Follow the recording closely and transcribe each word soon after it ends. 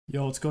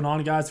Yo, what's going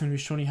on, guys? I'm going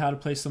to be showing you how to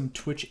play some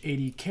Twitch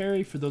AD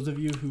carry. For those of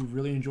you who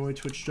really enjoy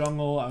Twitch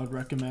jungle, I would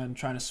recommend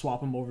trying to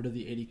swap him over to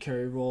the AD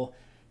carry role.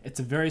 It's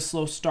a very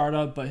slow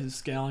startup, but his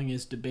scaling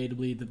is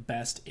debatably the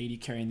best AD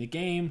carry in the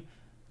game,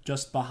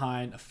 just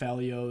behind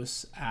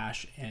Aphelios,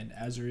 Ashe, and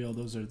Ezreal.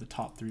 Those are the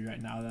top three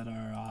right now that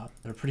are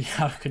they're pretty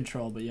out of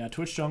control. But yeah,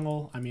 Twitch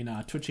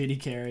AD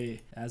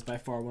carry has by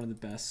far one of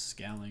the best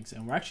scalings.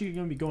 And we're actually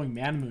going to be going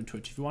Mana Moon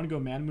Twitch. If you want to go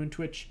Mana Moon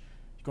Twitch,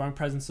 going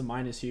Presence of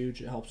Mind is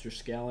huge. It helps your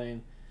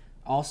scaling.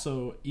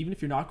 Also, even if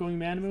you're not going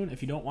Mana Moon,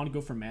 if you don't want to go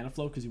for Mana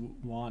Flow because you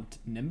want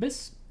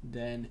Nimbus,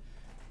 then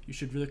you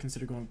should really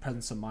consider going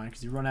Presence of Mind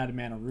because you run out of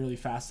mana really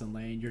fast in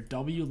lane. Your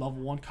W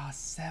level 1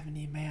 costs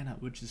 70 mana,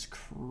 which is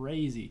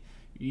crazy.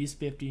 Your E is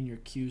 50 and your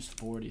Q is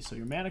 40, so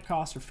your mana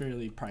costs are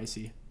fairly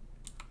pricey.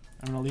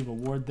 I'm going to leave a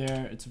ward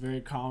there. It's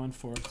very common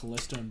for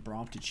Kalista and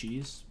Braum to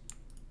cheese.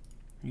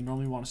 You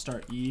normally want to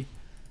start E.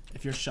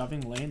 If you're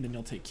shoving lane, then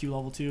you'll take Q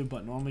level 2,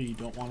 but normally you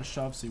don't want to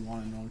shove, so you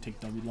want to normally take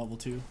W level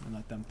 2 and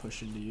let them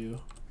push into you.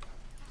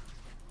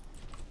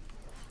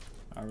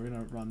 Alright, we're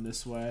going to run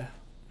this way.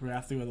 We're going to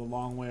have to go the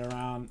long way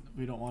around.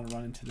 We don't want to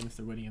run into them if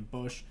they're waiting in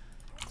bush.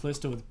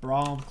 Kalista with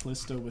Braum,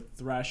 Kalista with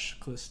Thresh,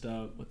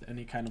 Kalista with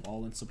any kind of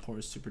all-in support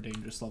is super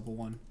dangerous level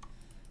 1.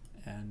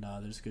 And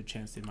there's a good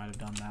chance they might have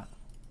done that.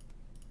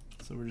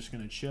 So we're just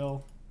going to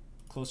chill.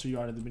 Closer you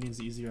are to the minions,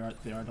 the easier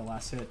they are to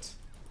last hit.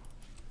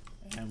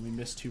 And we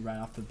missed 2 right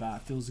off the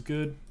bat. Feels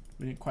good.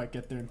 We didn't quite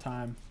get there in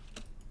time.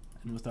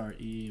 And with our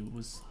E, it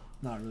was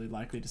not really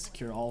likely to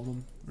secure all of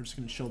them. We're just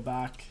going to chill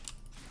back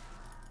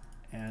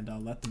and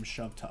let them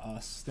shove to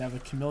us. They have a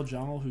Camille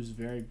jungle who's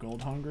very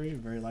gold hungry,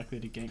 very likely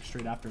to gank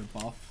straight after a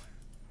buff.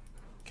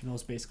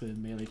 Camille's basically a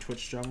melee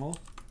Twitch jungle,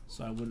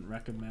 so I wouldn't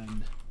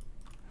recommend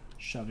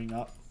shoving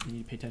up. You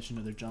need to pay attention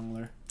to their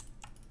jungler.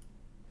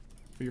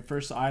 For your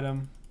first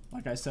item,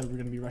 like I said, we're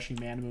going to be rushing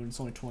Mana Moon. It's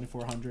only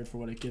 2400 for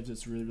what it gives.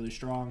 It's really, really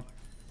strong.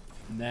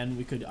 And then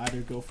we could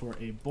either go for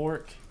a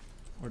Bork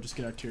or just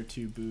get our tier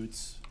 2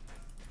 boots.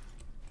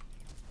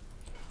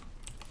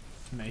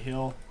 May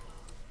heal.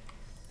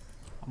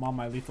 I'm on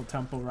my lethal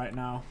tempo right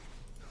now.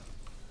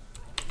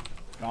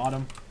 Got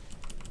him.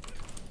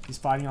 He's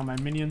fighting on my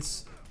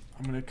minions.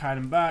 I'm going to kite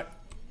him back.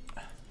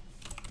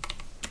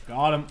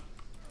 Got him.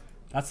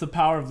 That's the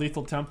power of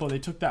lethal tempo. They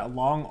took that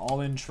long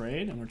all-in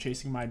trade and we're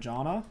chasing my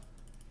Janna.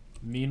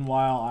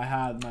 Meanwhile, I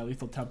had my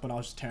lethal tempo and I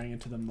was just tearing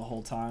into them the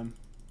whole time.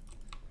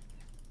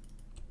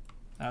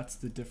 That's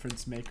the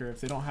difference maker.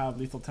 If they don't have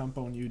lethal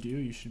tempo and you do,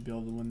 you should be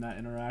able to win that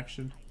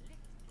interaction.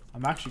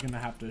 I'm actually going to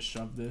have to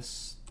shove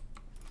this.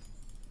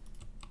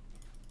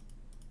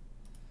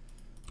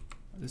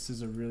 This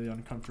is a really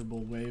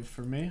uncomfortable wave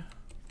for me.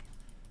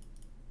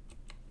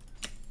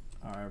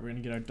 Alright, we're going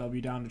to get our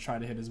W down to try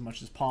to hit as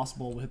much as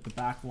possible. We'll hit the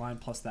back line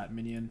plus that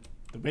minion.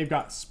 The wave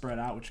got spread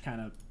out, which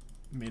kind of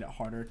made it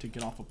harder to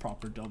get off a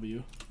proper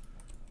W.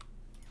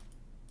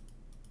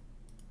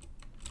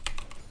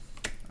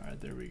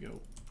 Alright, there we go.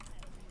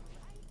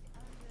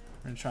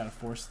 We're going to try to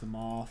force them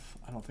off.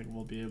 I don't think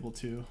we'll be able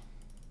to.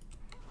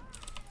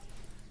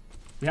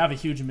 We have a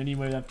huge mini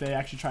wave. If they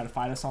actually try to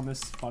fight us on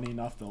this, funny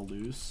enough, they'll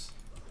lose.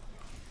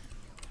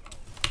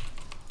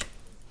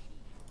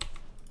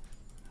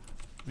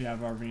 We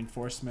have our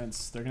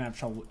reinforcements. They're going to have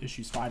trouble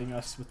issues fighting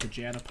us with the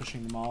Janna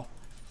pushing them off.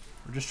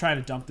 We're just trying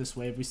to dump this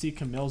wave. We see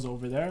Camille's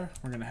over there.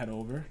 We're going to head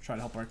over. Try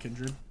to help our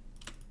kindred.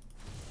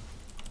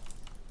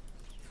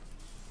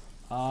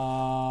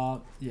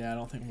 Yeah, I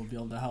don't think we'll be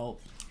able to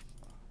help.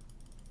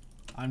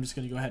 I'm just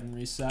going to go ahead and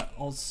reset.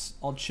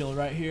 I'll chill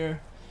right here.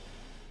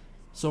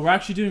 So we're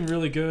actually doing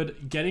really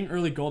good. Getting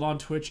early gold on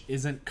Twitch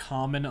isn't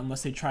common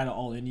unless they try to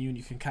all-in you and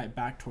you can kite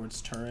back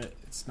towards turret.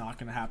 It's not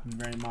going to happen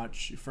very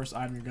much. Your first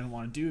item you're going to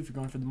want to do if you're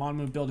going for the Mana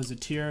Moon build is a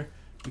tier.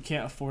 If we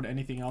can't afford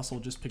anything else, we'll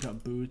just pick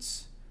up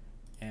boots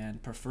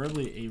and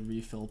preferably a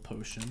refill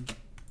potion.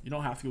 You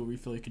don't have to go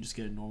refill, you can just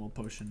get a normal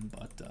potion,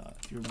 but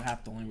if you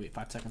have to only wait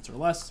 5 seconds or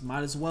less,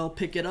 might as well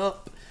pick it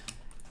up.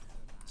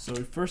 So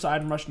first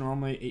item rush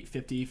normally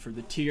 850 for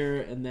the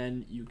tier, and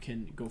then you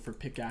can go for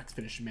pickaxe,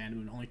 finish Mana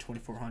Moon, only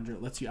 2400.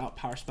 It lets you out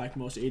power spike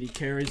most AD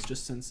carries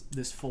just since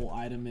this full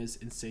item is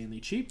insanely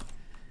cheap.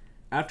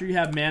 After you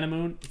have Mana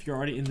Moon, if you're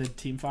already in the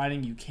team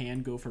fighting, you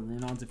can go for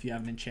RUNES if you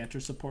have an enchanter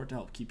support to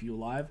help keep you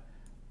alive.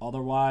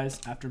 Otherwise,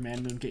 after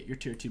Mana Moon, get your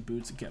tier 2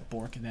 boots, get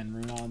Bork, and then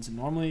RUNES. And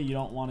normally, you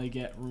don't want to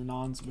get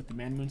RUNES with the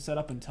Mana Moon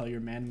setup until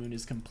your Mana Moon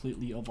is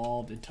completely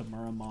evolved into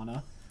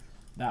Muramana.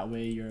 That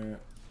way, your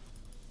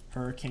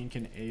Hurricane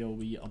can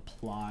AoE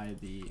apply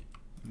the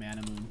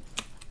Mana Moon.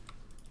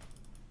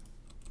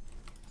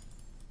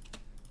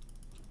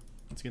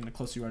 Once again, the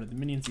closer you are to the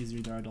minions, the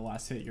easier they are to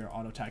last hit. Your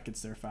auto attack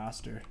gets there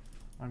faster.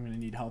 I'm going to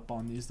need help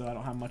on these, though. I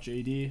don't have much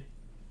AD. Yeah,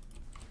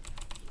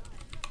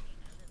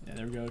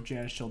 there we go.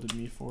 Janna shielded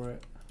me for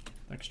it.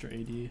 Extra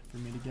AD for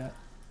me to get.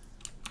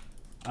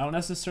 I don't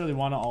necessarily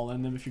want to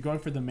all-in them. If you're going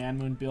for the Mana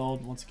Moon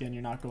build, once again,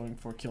 you're not going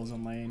for kills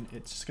in lane.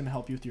 It's just going to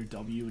help you with your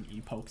W and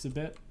E pokes a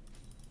bit.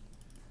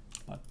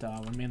 But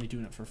we're mainly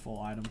doing it for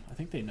full item. I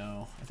think they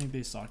know. I think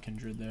they saw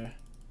Kindred there.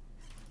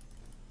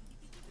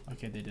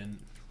 Okay, they didn't.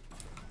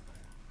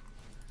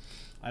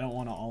 I don't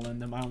want to all in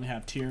them. I only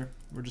have tier.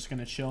 We're just going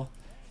to chill.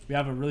 We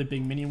have a really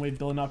big minion wave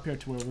building up here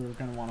to where we're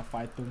going to want to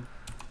fight them.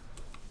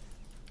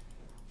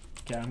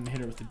 Okay, I'm going to hit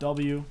her with the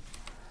W.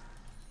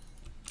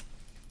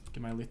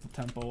 Get my lethal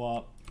tempo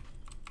up.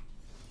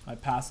 My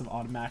passive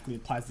automatically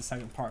applies the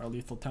second part of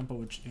lethal tempo,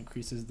 which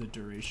increases the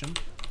duration.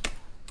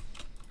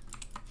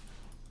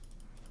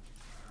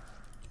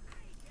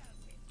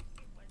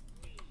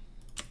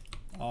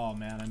 Oh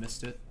man, I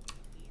missed it.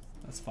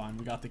 That's fine.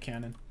 We got the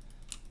cannon.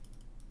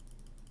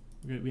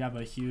 We have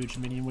a huge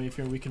minion wave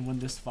here. We can win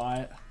this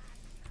fight.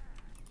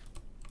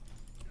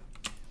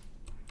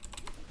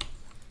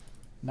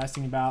 Nice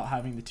thing about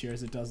having the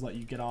tiers, it does let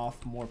you get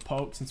off more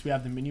poke. Since we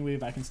have the mini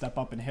wave, I can step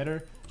up and hit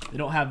her. They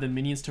don't have the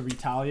minions to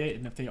retaliate,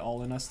 and if they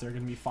all in us, they're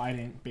going to be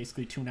fighting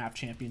basically 2.5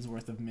 champions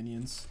worth of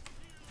minions.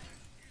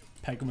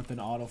 Peg them with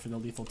an auto for the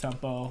lethal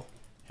tempo.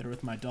 Hit her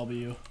with my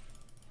W.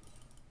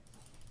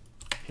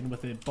 Hit him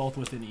with it, both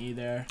with an E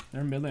there.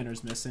 Their mid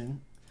laner's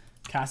missing.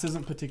 Cass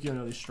isn't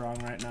particularly strong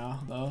right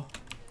now, though.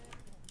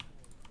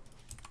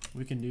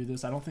 We can do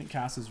this. I don't think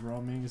Cass is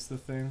roaming is the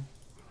thing.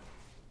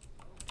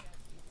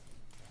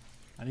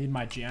 I need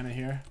my Janna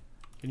here.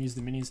 Can use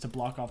the minions to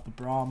block off the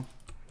Braum.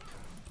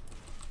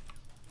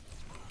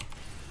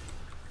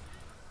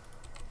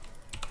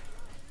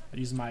 I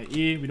use my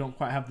E. We don't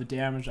quite have the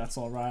damage. That's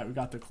alright. We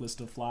got the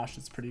Callisto Flash.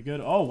 It's pretty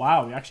good. Oh,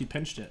 wow. We actually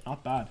pinched it.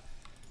 Not bad.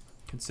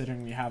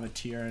 Considering we have a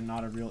tier and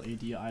not a real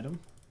AD item.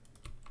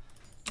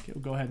 Okay,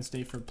 we'll go ahead and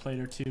stay for a plate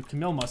or two.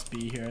 Camille must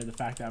be here. The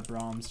fact that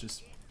Braum's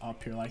just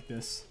up here like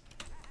this.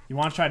 You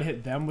want to try to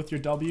hit them with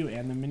your W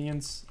and the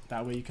minions.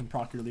 That way you can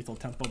proc your lethal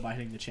tempo by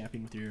hitting the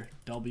champion with your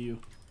W.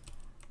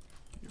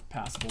 Your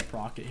passive will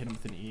proc it. Hit him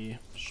with an E.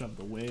 Shove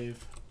the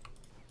wave.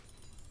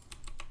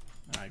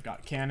 Alright,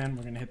 got cannon.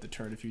 We're going to hit the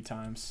turret a few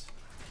times.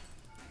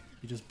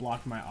 He just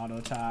blocked my auto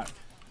attack.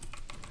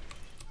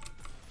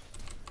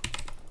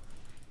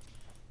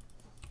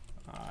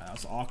 That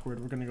was awkward.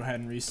 We're going to go ahead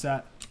and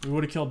reset. We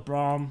would have killed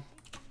Braum.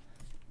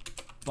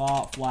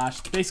 Bot, flash.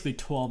 It's basically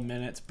 12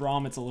 minutes.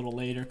 Braum, it's a little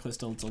later.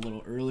 Callisto, it's a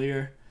little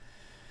earlier.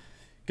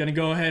 Gonna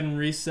go ahead and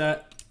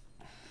reset.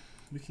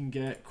 We can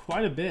get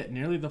quite a bit.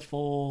 Nearly the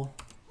full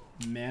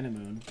Mana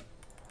Moon.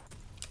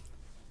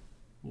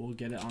 We'll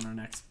get it on our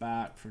next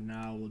back. For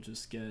now, we'll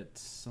just get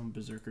some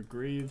Berserker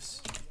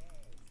Greaves.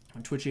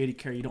 On Twitch 80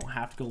 care, you don't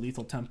have to go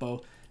lethal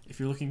tempo. If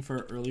you're looking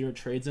for earlier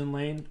trades in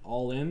lane,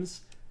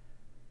 all-ins,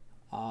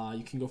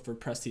 you can go for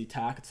press the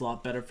attack. It's a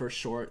lot better for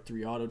short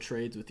 3 auto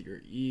trades with your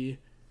E.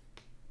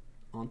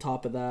 On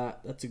top of that,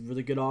 that's a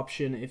really good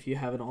option if you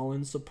have an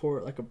all-in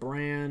support like a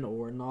Brand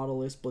or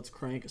Nautilus,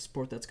 Blitzcrank, a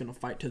support that's going to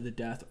fight to the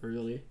death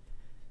early.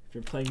 If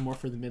you're playing more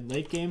for the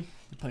mid-late game,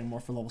 you're playing more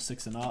for level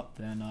 6 and up,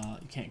 then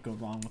you can't go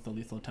wrong with the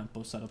lethal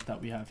tempo setup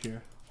that we have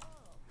here.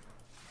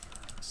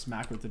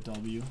 Smack with the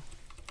W.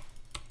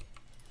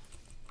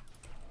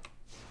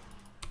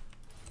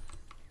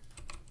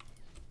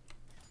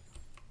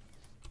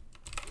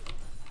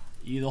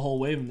 E the whole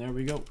wave, and there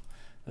we go.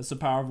 That's the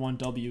power of 1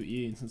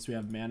 WE, and since we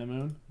have Mana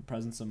Moon and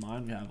Presence of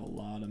Mind, we have a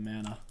lot of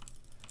mana.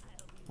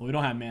 Well, we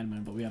don't have Mana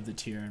Moon, but we have the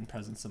tier and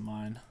Presence of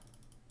Mind.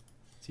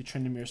 See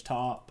Tryndamere's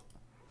top.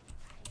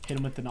 Hit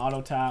him with an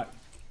auto attack.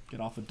 Get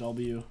off a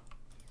W.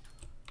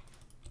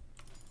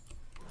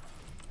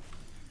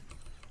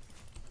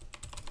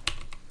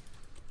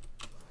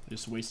 I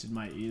just wasted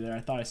my E there. I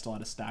thought I still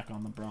had a stack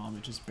on the Braum.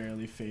 It just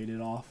barely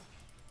faded off.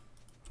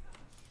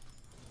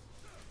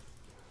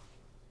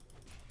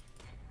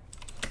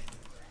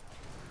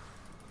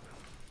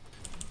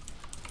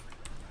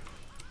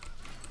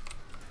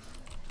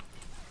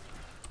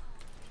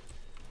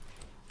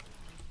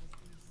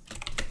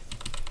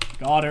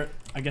 Got her.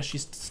 I guess she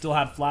still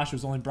had flash. It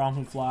was only Braum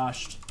who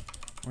flashed.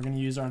 We're going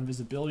to use our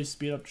invisibility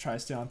speed up to try to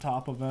stay on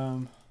top of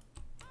him.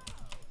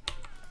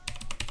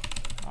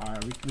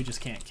 Alright, we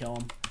just can't kill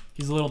him.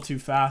 He's a little too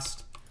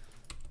fast.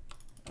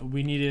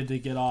 We needed to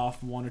get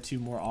off 1 or 2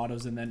 more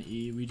autos and then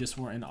E. We just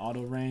weren't in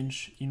auto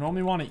range. You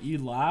normally want to E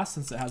last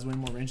since it has way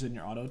more range than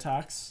your auto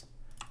attacks.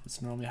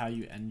 It's normally how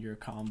you end your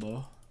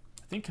combo.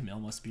 I think Camille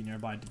must be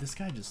nearby. This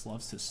guy just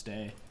loves to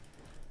stay.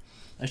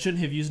 I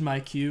shouldn't have used my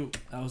Q.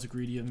 That was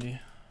greedy of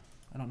me.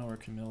 I don't know where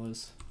Camille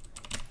is.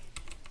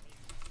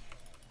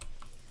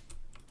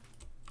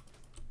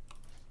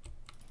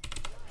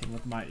 Hit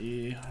with my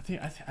E.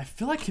 I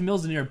feel like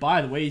Camille's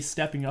nearby. The way he's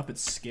stepping up,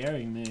 it's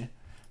scaring me.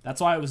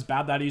 That's why it was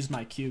bad that I used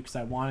my Q, because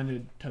I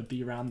wanted to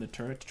be around the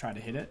turret to try to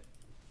hit it.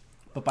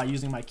 But by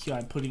using my Q,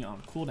 I'm putting it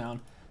on cooldown.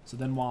 So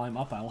then while I'm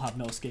up, I will have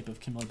no escape if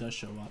Camille does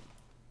show up.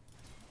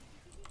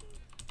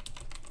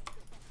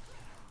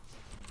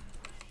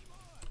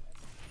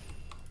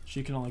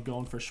 She can only go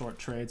in for short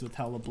trades with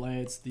Hella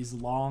Blades. These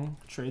long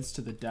trades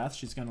to the death,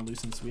 she's going to lose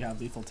since we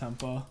have lethal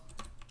tempo.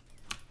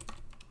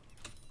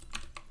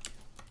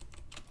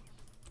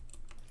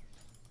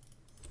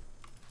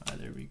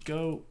 Alright, there we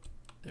go.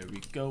 There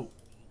we go.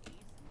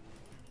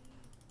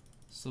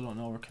 Still don't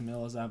know where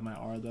Camille is. I have my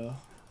R though.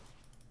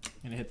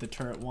 Gonna hit the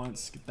turret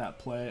once, get that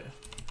play.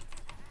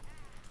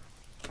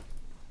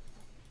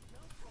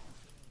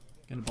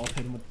 Gonna both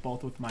hit him with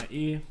both with my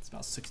E. It's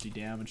about 60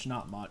 damage,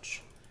 not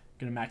much.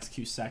 Gonna max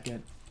Q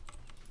second,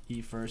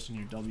 E first, and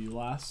your W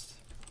last.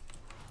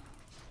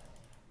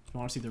 If you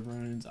want to see the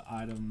runes,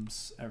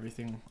 items,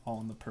 everything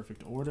all in the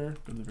perfect order,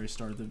 go to the very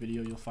start of the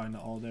video, you'll find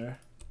it all there.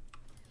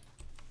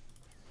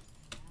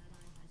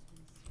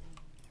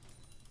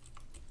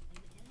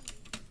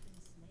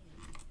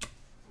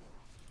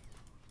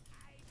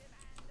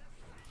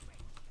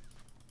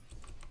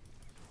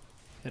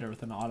 Hit her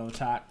with an auto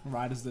attack,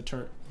 right as the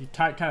turret. You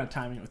kind of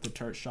timing it with the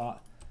turret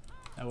shot.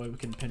 That way we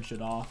can pinch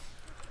it off.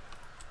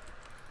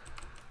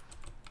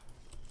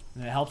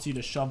 And it helps you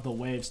to shove the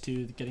waves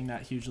too. Getting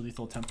that huge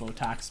lethal tempo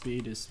attack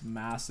speed is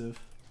massive.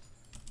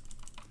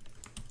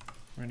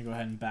 We're gonna go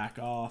ahead and back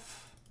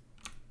off.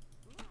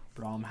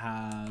 Braum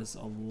has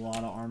a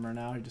lot of armor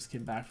now. He just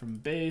came back from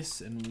base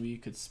and we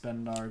could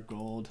spend our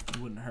gold. It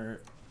wouldn't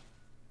hurt.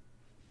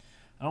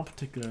 I don't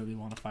particularly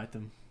want to fight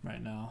them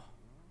right now.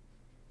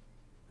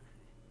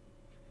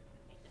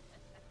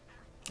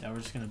 Yeah, we're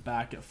just gonna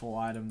back at full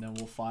item, then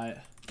we'll fight.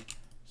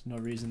 There's no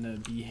reason to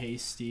be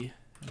hasty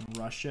and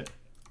rush it.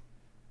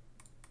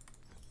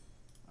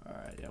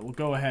 Alright, yeah, we'll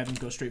go ahead and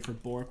go straight for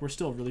Bork. We're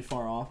still really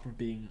far off from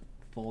being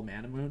full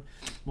Mana Moon.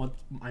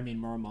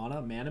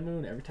 Muramana. Mana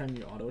Moon, every time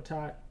you auto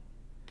attack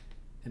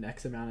an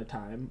X amount of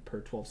time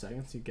per 12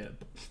 seconds, you get,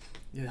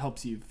 it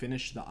helps you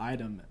finish the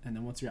item, and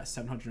then once you're at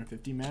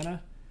 750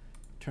 mana,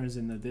 turns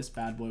into this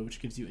bad boy,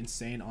 which gives you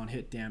insane on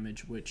hit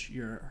damage, which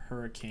your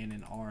Hurricane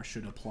and R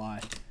should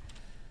apply.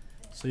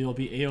 So you'll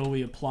be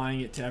AoE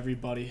applying it to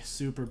everybody.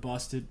 Super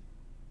busted.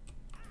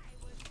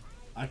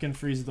 I can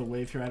freeze the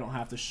wave here. I don't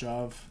have to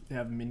shove. They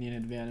have minion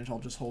advantage. I'll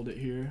just hold it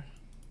here.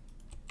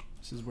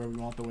 This is where we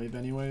want the wave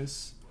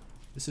anyways.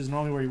 This is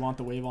normally where you want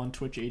the wave on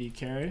Twitch AD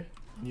carry.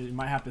 You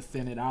might have to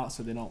thin it out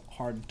so they don't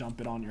hard dump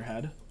it on your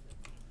head.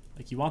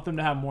 Like, you want them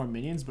to have more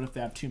minions, but if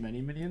they have too many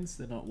minions,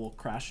 then it will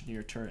crash into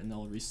your turret and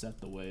they'll reset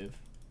the wave.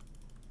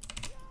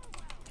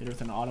 Hit her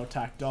with an auto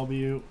attack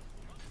W.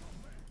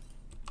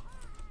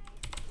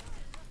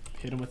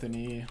 Hit him with an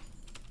E.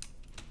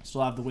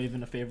 Still have the wave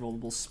in a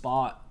favorable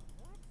spot.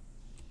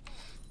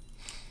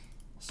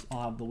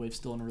 I'll have the wave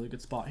still in a really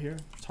good spot here.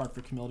 It's hard for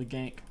Camille to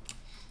gank.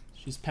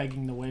 She's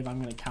pegging the wave. I'm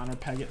going to counter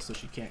peg it so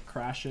she can't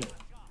crash it.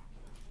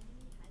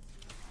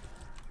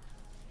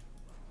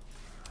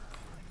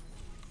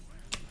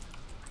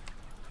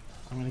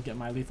 I'm going to get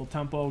my lethal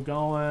tempo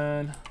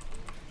going.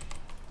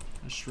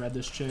 Just shred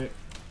this chick.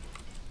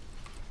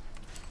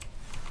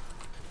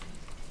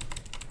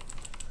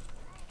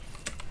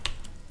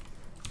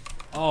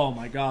 Oh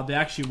my god, they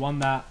actually won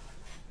that.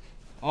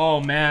 Oh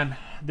man,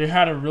 they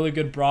had a really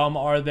good Braum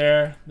R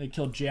there. They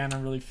killed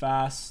Janna really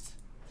fast.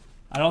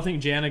 I don't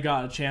think Janna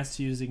got a chance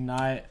to use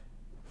Ignite.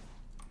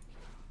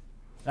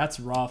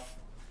 That's rough.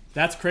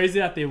 That's crazy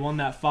that they won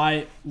that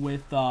fight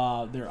with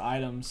their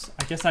items.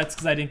 I guess that's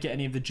because I didn't get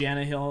any of the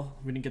Janna heal.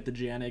 We didn't get the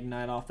Janna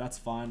Ignite off. That's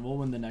fine. We'll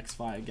win the next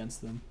fight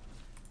against them.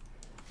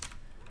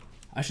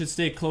 I should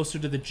stay closer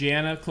to the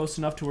Janna, close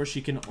enough to where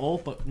she can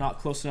ult, but not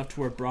close enough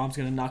to where Braum's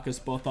going to knock us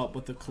both up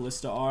with the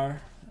Callista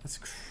R. That's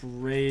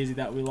crazy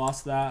that we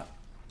lost that.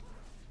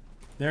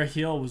 Their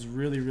heal was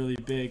really, really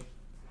big.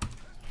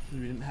 We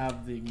didn't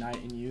have the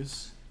Ignite in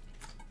use.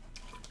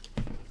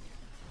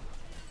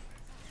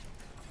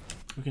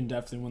 We can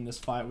definitely win this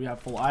fight. We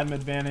have full item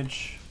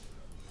advantage.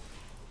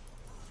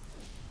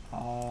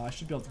 I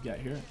should be able to get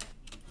here.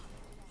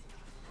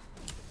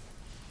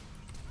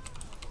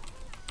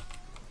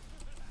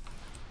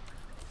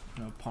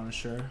 No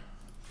Punisher.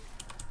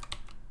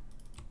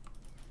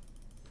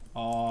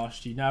 Oh,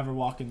 you never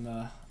walk in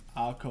the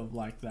alcove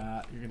like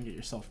that. You're gonna get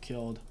yourself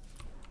killed.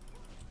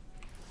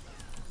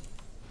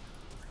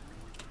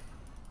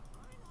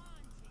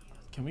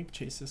 Can we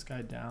chase this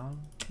guy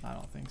down? I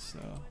don't think so.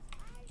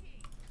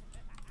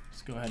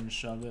 Let's go ahead and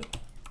shove it.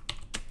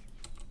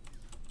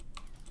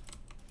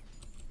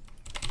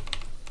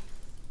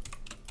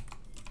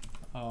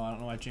 Oh, I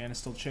don't know why Jan is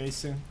still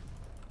chasing.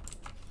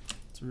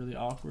 It's really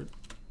awkward.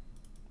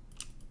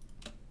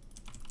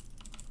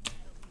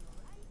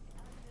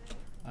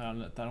 I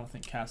don't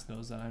think Cass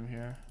knows that I'm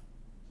here.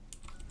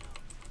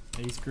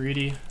 He's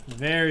greedy.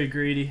 Very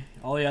greedy.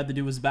 All he had to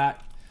do was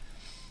back.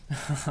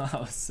 I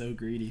was so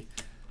greedy.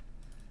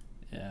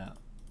 Yeah.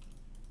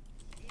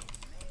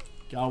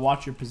 Gotta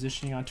watch your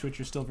positioning on Twitch.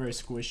 You're still very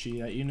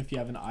squishy. Even if you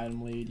have an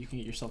item lead, you can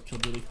get yourself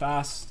killed really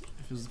fast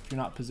if you're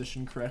not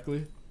positioned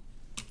correctly.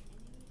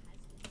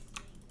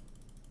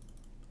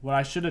 What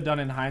I should have done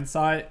in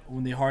hindsight,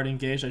 when they hard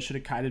engaged, I should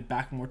have kited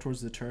back more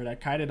towards the turret. I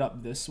kited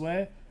up this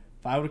way.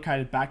 If I would have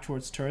kited back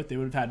towards turret, they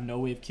would have had no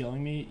way of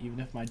killing me. Even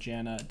if my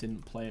Janna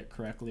didn't play it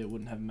correctly, it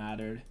wouldn't have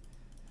mattered.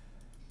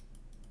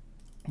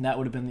 And that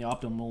would have been the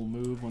optimal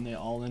move when they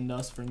all-in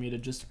us, for me to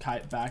just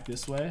kite back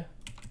this way.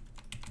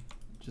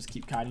 Just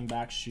keep kiting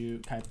back,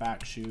 shoot, kite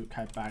back, shoot,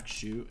 kite back,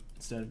 shoot,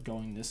 instead of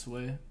going this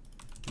way.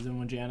 Because then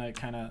when Janna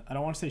kind of, I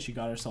don't want to say she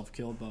got herself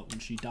killed, but when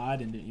she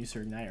died and didn't use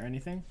her Ignite or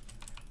anything,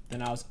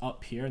 then I was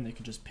up here and they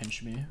could just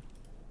pinch me.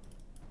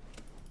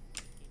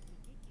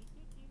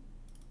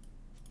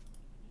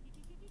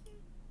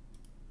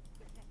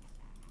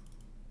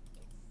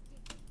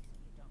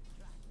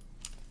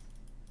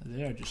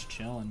 They are just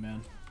chilling,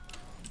 man.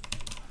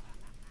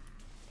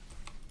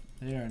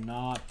 They are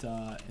not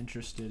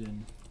interested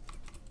in...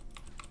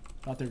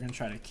 Thought they were going to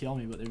try to kill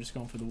me, but they're just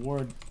going for the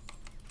ward.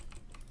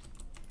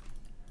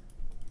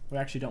 We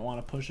actually don't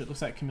want to push it.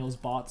 Looks like Camille's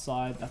bot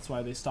side. That's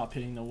why they stopped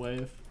hitting the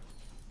wave.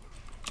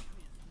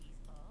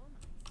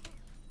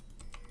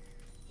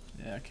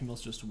 Yeah,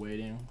 Camille's just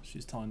waiting.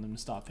 She's telling them to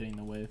stop hitting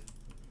the wave.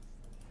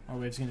 Our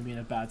wave's going to be in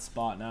a bad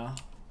spot now.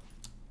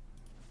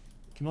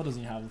 Camille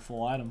doesn't even have a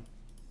full item.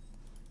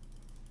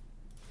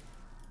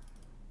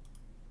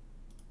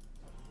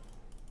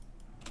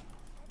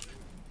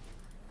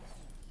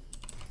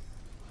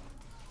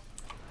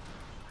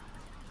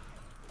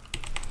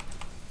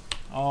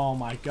 Oh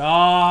my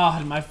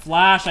god, my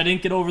flash. I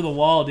didn't get over the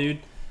wall, dude.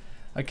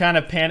 I kind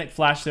of panic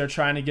flashed there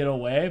trying to get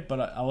away, but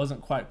I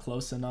wasn't quite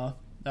close enough.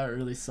 That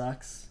really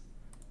sucks.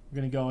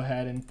 We're going to go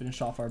ahead and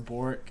finish off our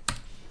Bork.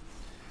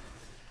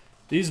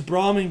 These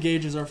Braum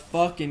engages are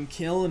fucking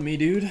killing me,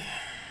 dude.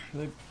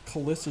 The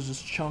Kallista's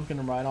just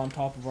chunking right on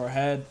top of our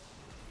head.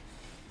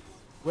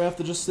 We have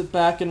to just sit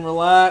back and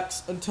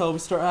relax until we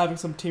start having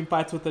some team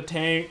fights with the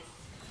tank.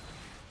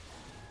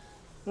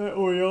 That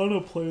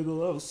Orianna play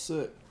though, that was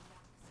sick.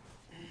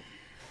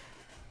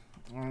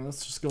 Alright,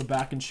 let's just go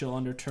back and chill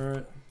under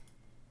turret.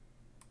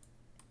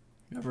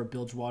 We have our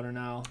bilge water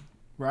now.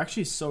 We're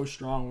actually so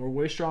strong. We're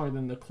way stronger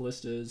than the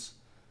Kalista is.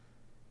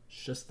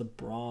 It's just the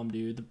Braum,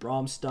 dude. The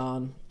Braum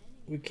stun.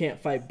 We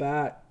can't fight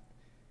back.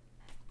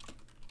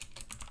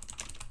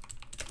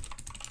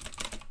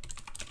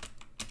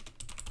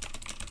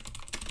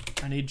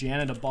 I need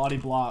Janna to body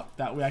block.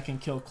 That way I can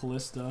kill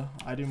Kalista.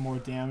 I do more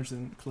damage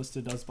than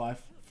Kalista does by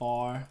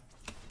far.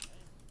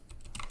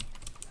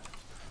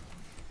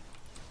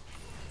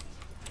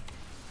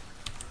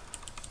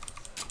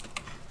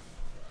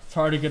 It's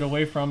hard to get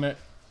away from it.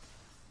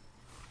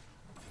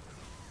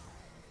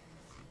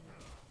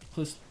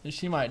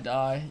 She might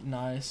die.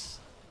 Nice.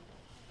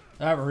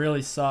 That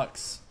really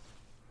sucks.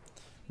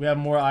 We have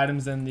more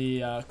items than the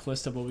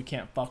Kalista, but we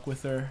can't fuck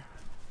with her.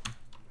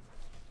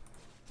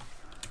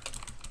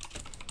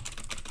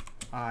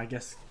 I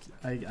guess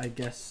we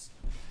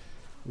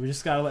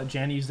just gotta let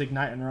Janna use the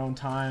ignite in her own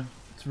time.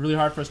 It's really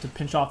hard for us to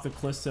pinch off the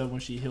Kalista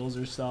when she heals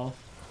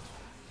herself.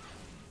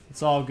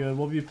 It's all good.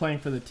 We'll be playing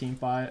for the team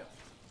fight.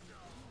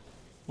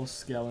 We'll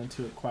scale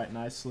into it quite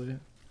nicely. At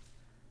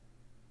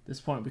this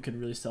point, we could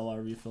really sell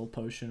our refill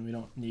potion. We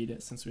don't need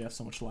it since we have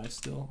so much life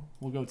still.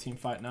 We'll go team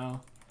fight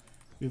now.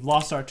 We've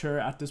lost our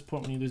turret. At this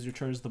point, when you lose your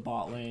turret as the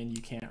bot lane,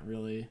 you can't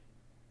really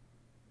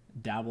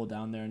dabble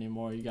down there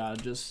anymore. You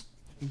gotta just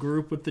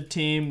group with the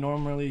team.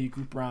 Normally, you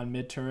group around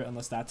mid turret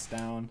unless that's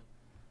down,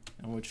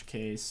 in which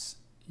case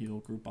you'll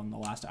group on the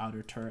last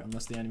outer turret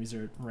unless the enemies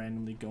are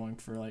randomly going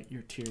for like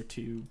your tier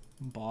 2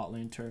 bot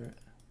lane turret.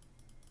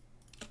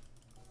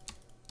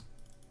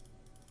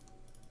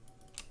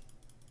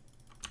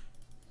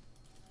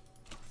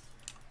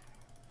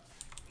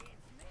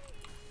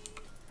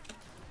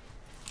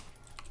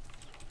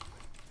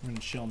 I'm gonna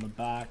chill in the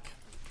back.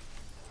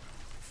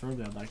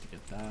 Preferably, I'd like to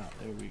get that.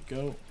 There we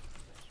go.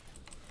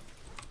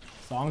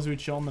 As long as we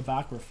chill in the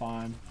back, we're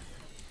fine.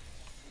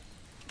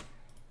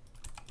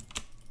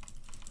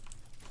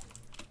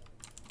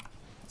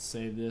 Let's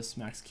save this.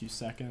 Max Q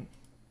second.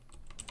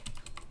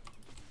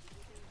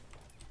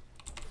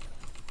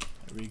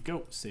 There we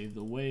go. Save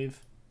the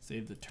wave.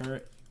 Save the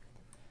turret.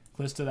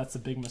 Kalista, that's a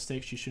big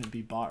mistake. She shouldn't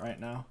be bot right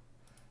now.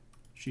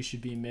 She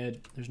should be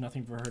mid. There's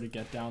nothing for her to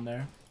get down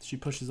there. She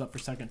pushes up for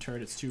second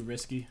turret. It's too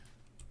risky.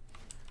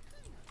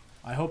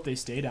 I hope they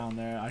stay down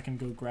there. I can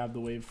go grab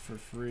the wave for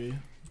free.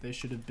 They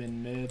should have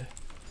been mid.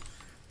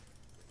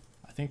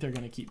 I think they're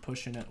going to keep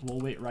pushing it. We'll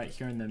wait right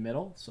here in the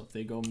middle. So if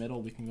they go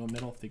middle, we can go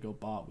middle. If they go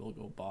bot, we'll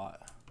go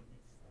bot.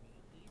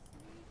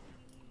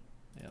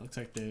 Yeah, it looks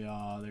like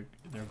they're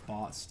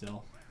bot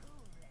still.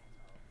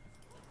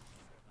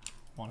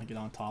 Want to get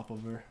on top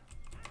of her.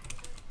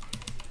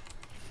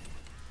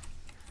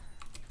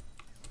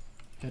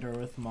 Hit her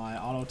with my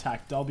auto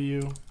attack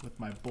W with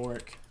my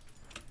Bork.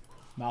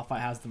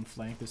 Malphite has them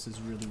flanked. This is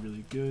really,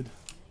 really good.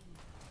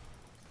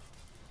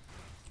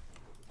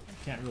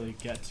 Can't really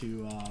get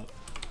to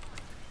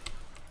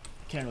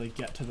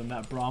them.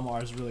 That Braum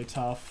R is really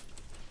tough.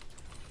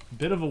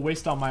 Bit of a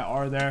waste on my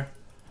R there.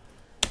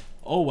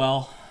 Oh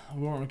well.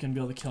 We weren't gonna be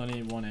able to kill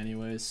anyone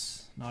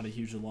anyways. Not a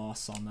huge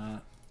loss on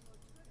that.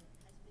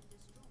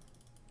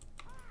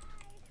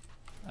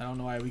 I don't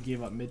know why we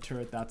gave up mid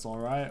turret. That's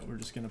alright. We're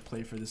just gonna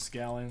play for the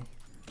scaling.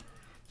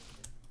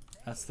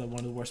 That's one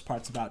of the worst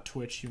parts about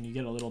Twitch. When you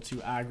get a little too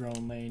aggro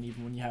in lane,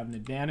 even when you have an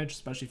advantage,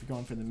 especially if you're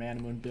going for the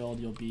Mana Moon build,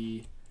 you'll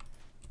be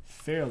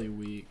fairly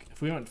weak.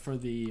 If we went for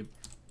the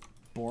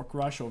Bork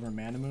rush over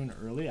Mana Moon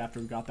early after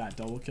we got that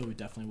double kill, we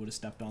definitely would have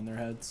stepped on their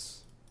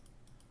heads.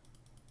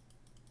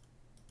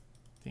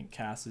 I think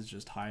Cass is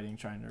just hiding,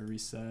 trying to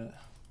reset.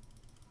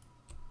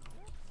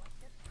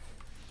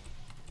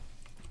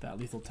 That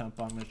lethal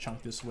tempo, I'm going to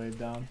chunk this wave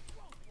down.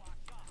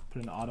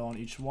 Put an auto on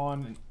each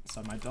one.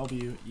 Inside my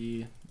W,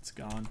 E, it's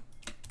gone.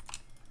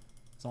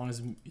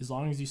 As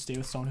long as you stay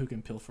with someone who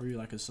can peel for you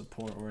like a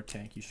support or a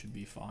tank, you should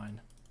be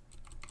fine.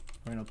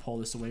 We're gonna pull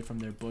this away from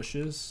their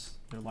bushes.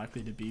 They're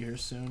likely to be here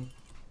soon.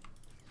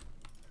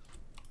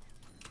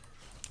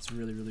 It's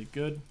really, really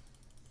good.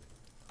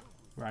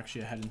 We're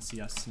actually ahead in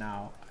CS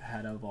now,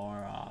 ahead of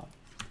our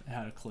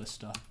ahead of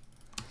𝐒𝐿ista.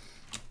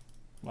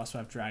 We also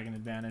have dragon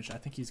advantage. I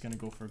think he's gonna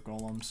go for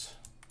golems.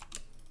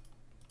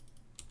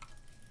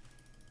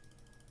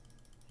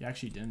 He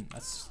actually didn't.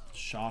 That's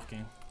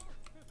shocking.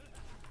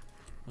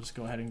 We'll just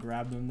go ahead and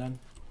grab them then.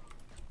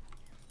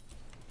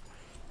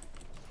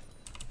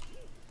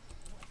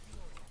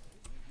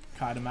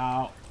 Kite him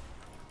out.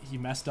 He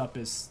messed up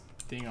his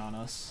thing on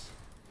us.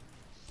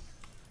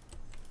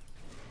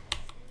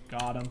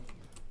 Got him.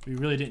 We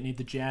really didn't need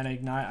the Jan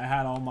Ignite. I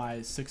had all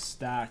my 6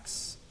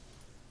 stacks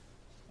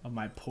of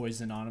my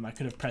poison on him. I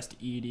could have pressed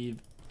E.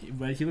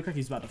 But he looked like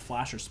he's about to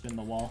flash or spin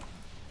the wall.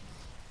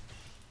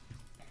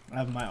 I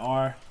have my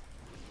R.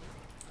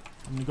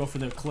 I'm gonna go for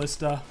the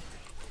𝐒𝐿ista.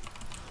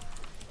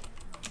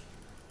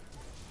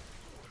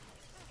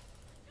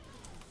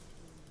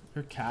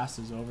 Her cast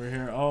is over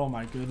here. Oh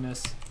my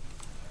goodness.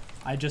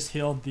 I just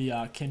healed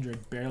the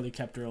Kindred. Barely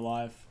kept her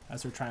alive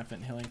as her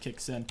triumphant healing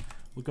kicks in.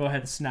 We'll go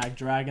ahead and snag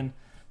dragon.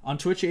 On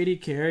Twitch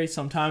AD carry,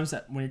 sometimes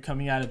when you're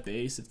coming out of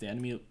base, if the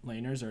enemy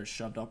laners are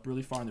shoved up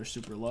really far and they're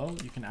super low,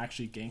 you can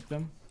actually gank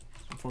them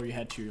before you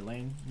head to your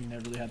lane. We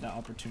never really had that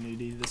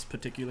opportunity this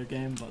particular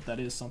game, but that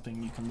is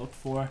something you can look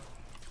for.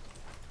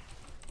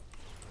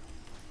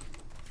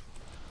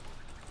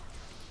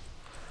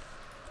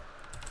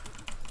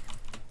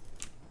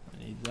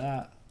 I need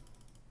that.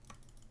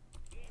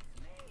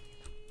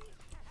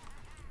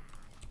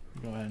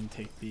 Go ahead and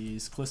take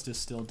these. 𝐒𝐿ista's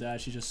still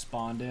dead. She just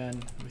spawned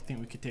in. We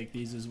think we could take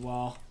these as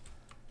well.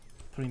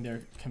 Putting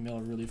their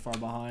𝐒𝐿e really far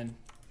behind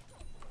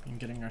and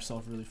getting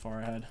ourselves really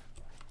far ahead.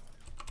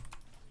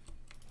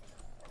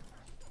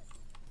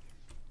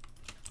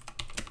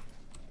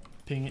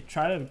 Ping it.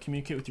 Try to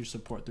communicate with your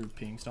support through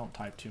pings. Don't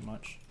type too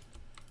much.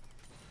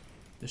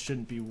 This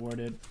shouldn't be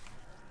warded.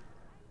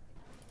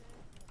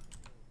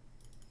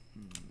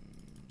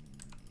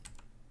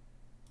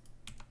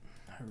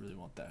 I really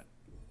want that.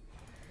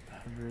 I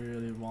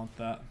really want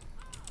that.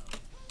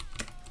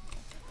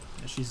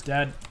 Yeah, she's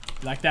dead.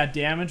 Like that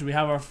damage, we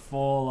have our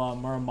full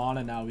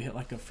Muramana now. We hit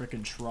like a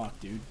freaking truck,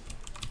 dude.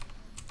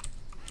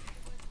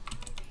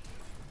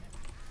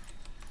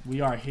 We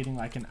are hitting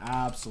like an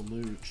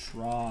absolute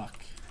truck.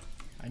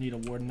 I need a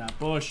ward in that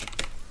bush.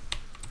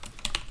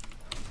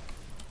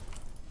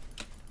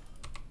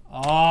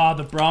 Oh,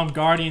 the Braum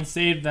Guardian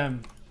saved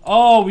them.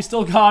 Oh, we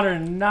still got her.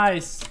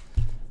 Nice.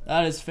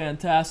 That is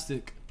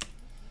fantastic.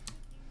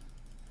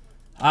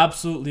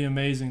 Absolutely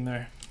amazing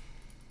there.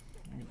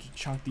 I'm going to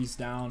chunk these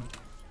down.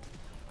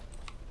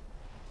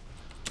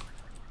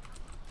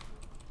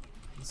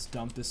 Let's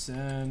dump this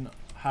in.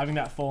 Having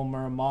that full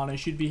Muramana, you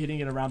should be hitting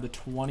it around the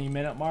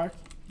 20-minute mark.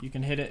 You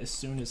can hit it as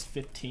soon as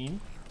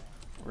 15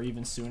 or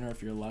even sooner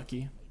if you're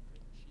lucky.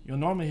 You'll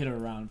normally hit it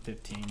around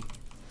 15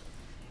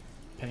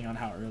 depending on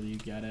how early you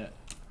get it.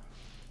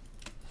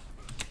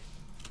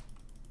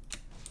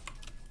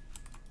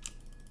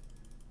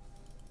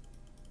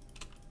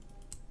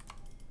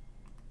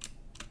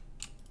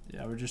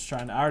 Yeah, we're just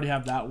trying to... I already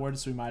have that ward,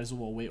 so we might as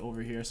well wait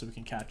over here so we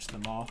can catch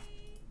them off.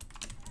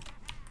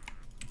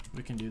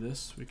 We can do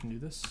this. We can do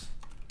this.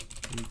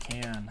 We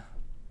can.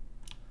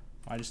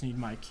 I just need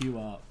my Q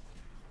up.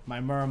 My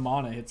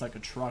Muramana hits like a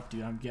truck,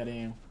 dude. I'm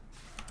getting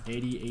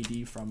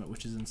 80 AD from it,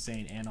 which is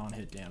insane, and on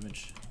hit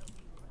damage.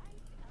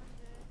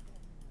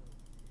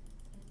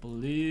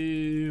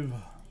 Believe.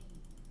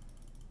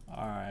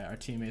 Alright, our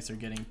teammates are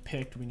getting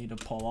picked. We need to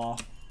pull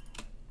off.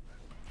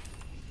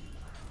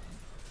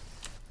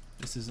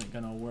 This isn't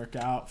gonna work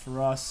out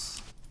for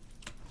us.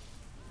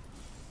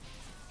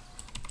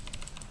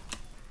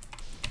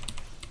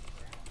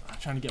 I'm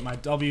trying to get my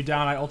W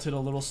down. I ulted a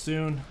little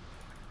soon.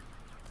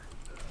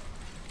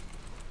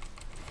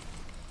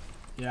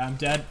 Yeah, I'm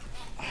dead.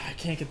 I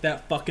can't get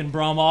that fucking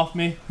Braum off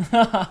me.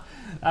 That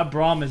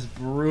Braum is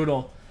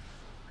brutal.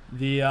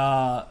 The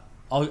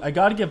I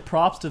gotta give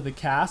props to the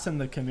Cass and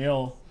the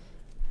𝐒𝐿e.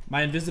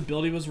 My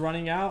invisibility was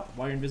running out.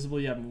 While you're invisible,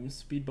 you have movement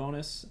speed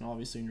bonus, and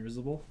obviously you're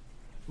invisible.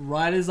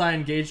 Right as I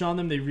engaged on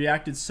them, they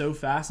reacted so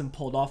fast and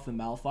pulled off the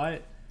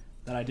Malphite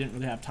that I didn't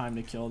really have time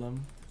to kill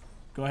them.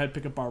 Go ahead,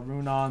 pick up our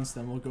RUNES,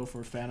 then we'll go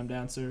for a Phantom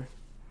Dancer.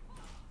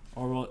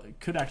 Or we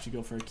could actually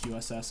go for a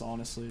QSS,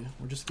 honestly.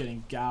 We're just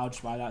getting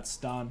gouged by that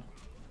stun.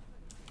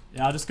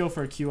 Yeah, I'll just go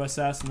for a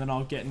QSS, and then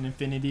I'll get an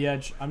Infinity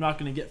Edge. I'm not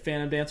going to get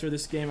Phantom Dancer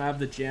this game. I have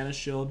the Janus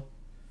shield.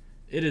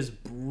 It is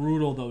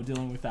brutal, though,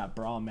 dealing with that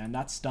Braum, man.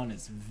 That stun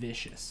is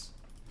vicious.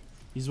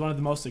 He's one of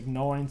the most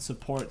annoying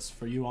supports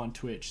for you on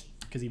Twitch,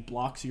 because he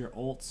blocks your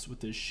ults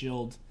with his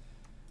shield,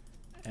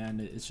 and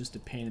it's just a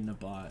pain in the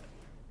butt.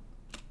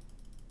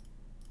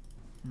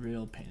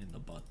 Real pain in the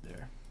butt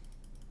there.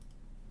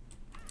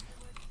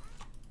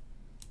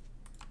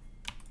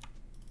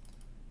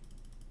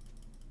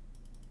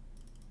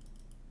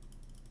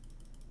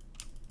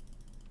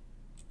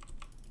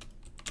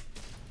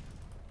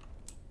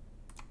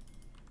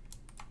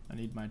 I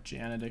need need my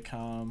Janet to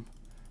come.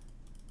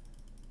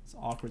 It's an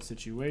awkward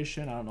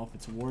situation. I don't know if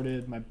it's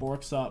warded. My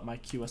Bork's up. My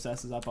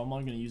QSS is up. I'm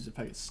only going to use it if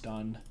I get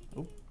stunned.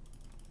 Oh.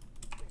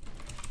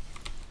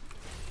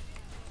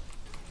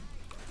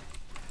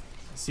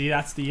 See,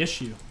 that's the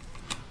issue.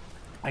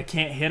 I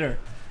can't hit her.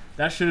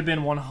 That should have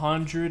been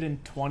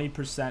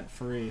 120%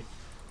 free.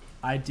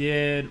 I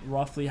did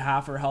roughly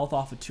half her health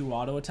off of 2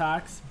 auto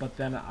attacks, but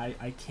then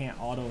I can't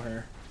auto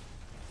her.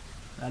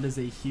 That is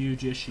a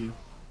huge issue.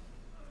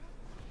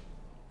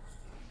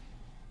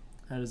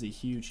 That is a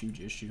huge,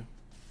 huge issue.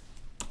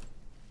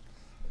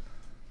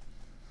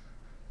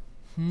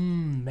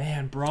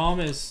 Man,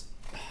 Braum is...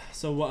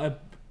 So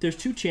there's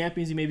 2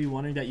 champions you may be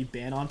wondering that you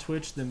ban on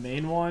Twitch. The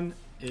main one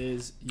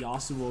is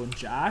Yasuo and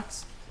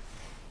Jax.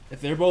 If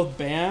they're both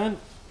banned,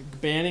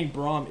 banning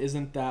Braum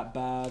isn't that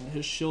bad.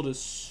 His shield is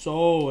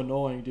so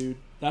annoying, dude.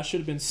 That should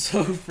have been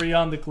so free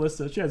on the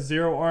Kalista. She has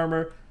 0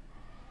 armor.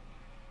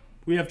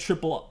 We have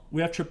triple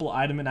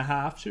item and a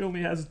half. She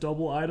only has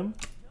double item.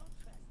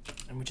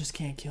 And we just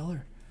can't kill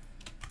her.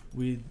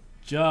 We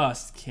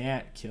just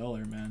can't kill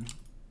her, man.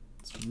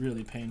 It's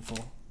really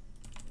painful.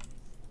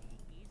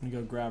 I'm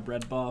gonna go grab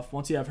red buff.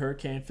 Once you have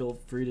Hurricane, feel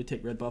free to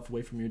take red buff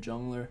away from your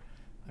jungler.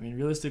 I mean,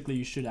 realistically,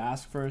 you should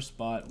ask first,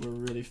 but we're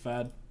really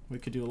fed. We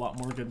could do a lot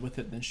more good with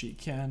it than she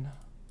can.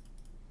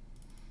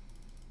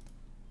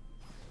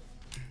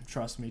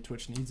 Trust me,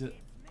 Twitch needs it.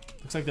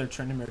 Looks like their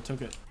Tryndamere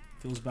took it.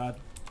 Feels bad.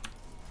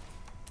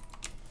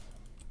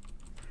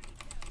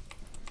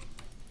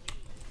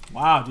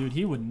 Wow, dude,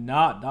 he would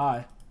not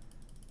die.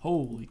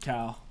 Holy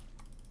cow.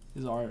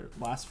 His art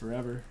lasts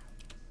forever.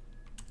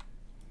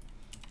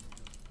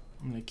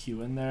 I'm going to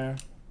Q in there.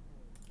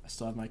 I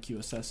still have my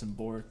QSS and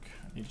Bork.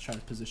 I need to try to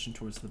position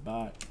towards the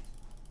back.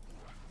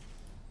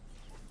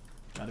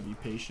 Gotta be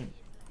patient.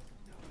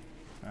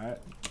 Alright,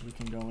 we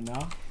can go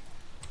now.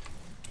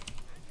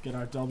 Get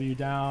our W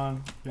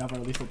down. We have our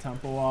lethal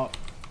tempo up.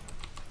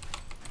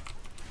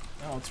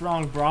 Oh, what's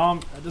wrong,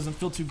 Braum? That doesn't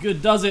feel too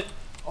good, does it?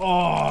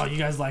 Oh, you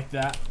guys like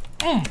that.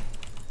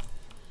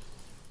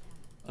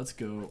 Let's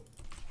go.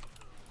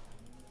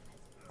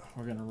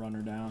 We're gonna run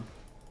her down.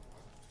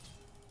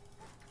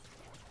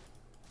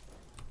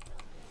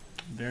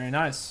 Very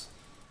nice.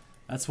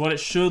 That's what it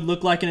should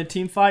look like in a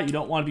team fight. You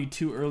don't want to be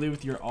too early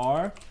with your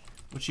R.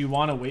 What you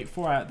want to wait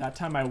for, at that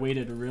time I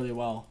waited really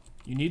well.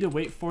 You need to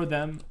wait for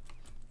them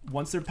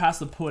once they're past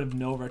the point of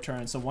no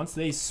return. So once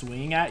they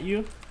swing at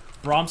you,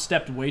 Braum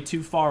stepped way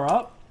too far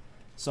up.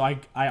 So I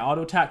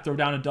auto attack, throw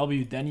down a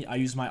W, then I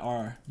use my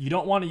R. You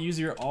don't want to use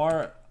your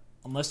R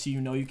unless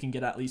you know you can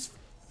get at least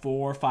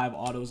 4 or 5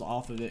 autos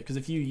off of it. Because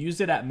if you use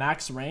it at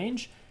max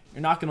range,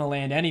 you're not going to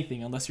land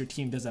anything unless your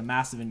team does a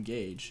massive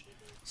engage.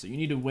 So you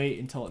need to wait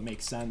until it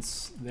makes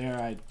sense. There,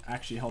 I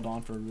actually held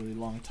on for a really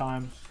long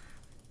time.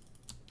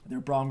 Their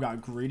Braum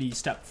got greedy,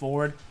 stepped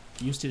forward,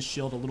 used his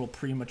shield a little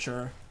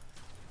premature,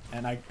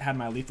 and I had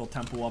my lethal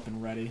tempo up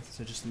and ready,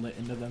 so I just lit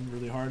into them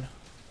really hard.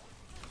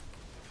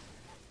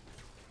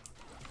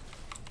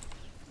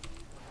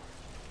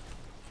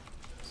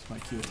 This is my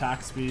Q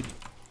attack speed.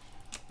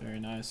 Very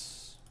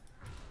nice.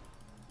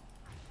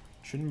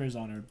 Tryndamere's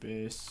on our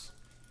base.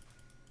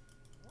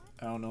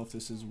 I don't know if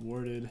this is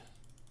warded.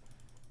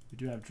 We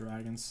do have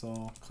Dragon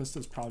Soul.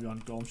 Kalista's probably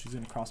on gold. She's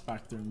going to cross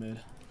back through mid.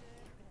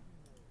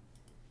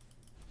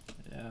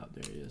 Yeah,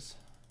 there he is.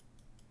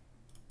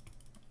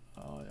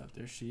 Oh, yeah,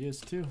 there she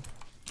is too.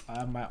 I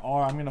have my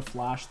R. I'm going to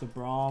flash the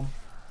Braum.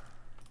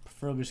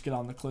 Preferably just get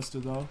on the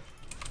Kalista though.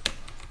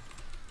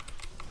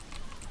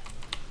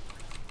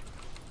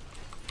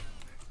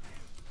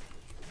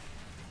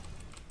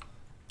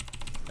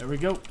 There we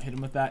go. Hit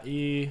him with that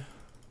E.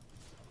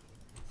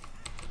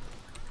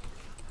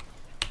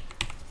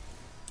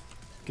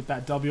 Get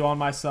that W on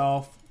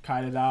myself.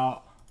 Kite it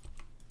out.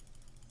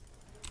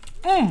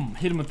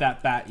 Hit him with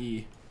that bat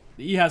E.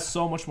 The E has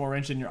so much more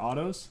range than your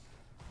autos.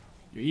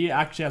 Your E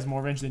actually has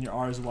more range than your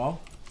R as well.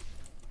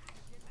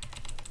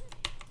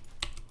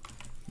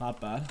 Not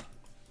bad.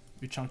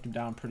 We chunked him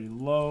down pretty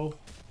low.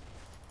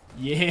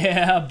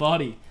 Yeah,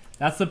 buddy.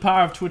 That's the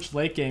power of Twitch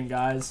late game,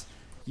 guys.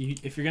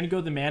 If you're going to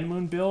go the Man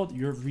Moon build,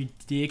 you're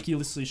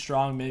ridiculously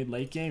strong mid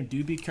late game.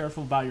 Do be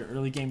careful about your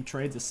early game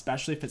trades,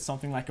 especially if it's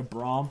something like a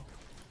Braum.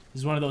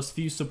 He's one of those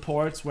few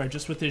supports where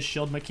just with his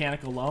shield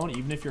mechanic alone,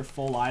 even if you're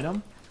full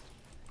item,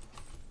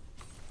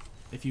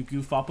 if you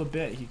goof up a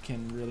bit, he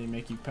can really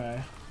make you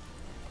pay.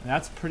 And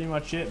that's pretty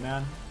much it,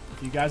 man.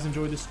 If you guys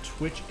enjoyed this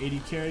Twitch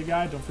AD carry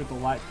guide, don't forget to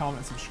like, comment,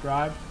 and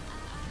subscribe.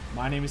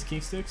 My name is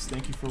KingStix.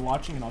 Thank you for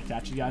watching, and I'll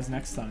catch you guys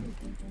next time.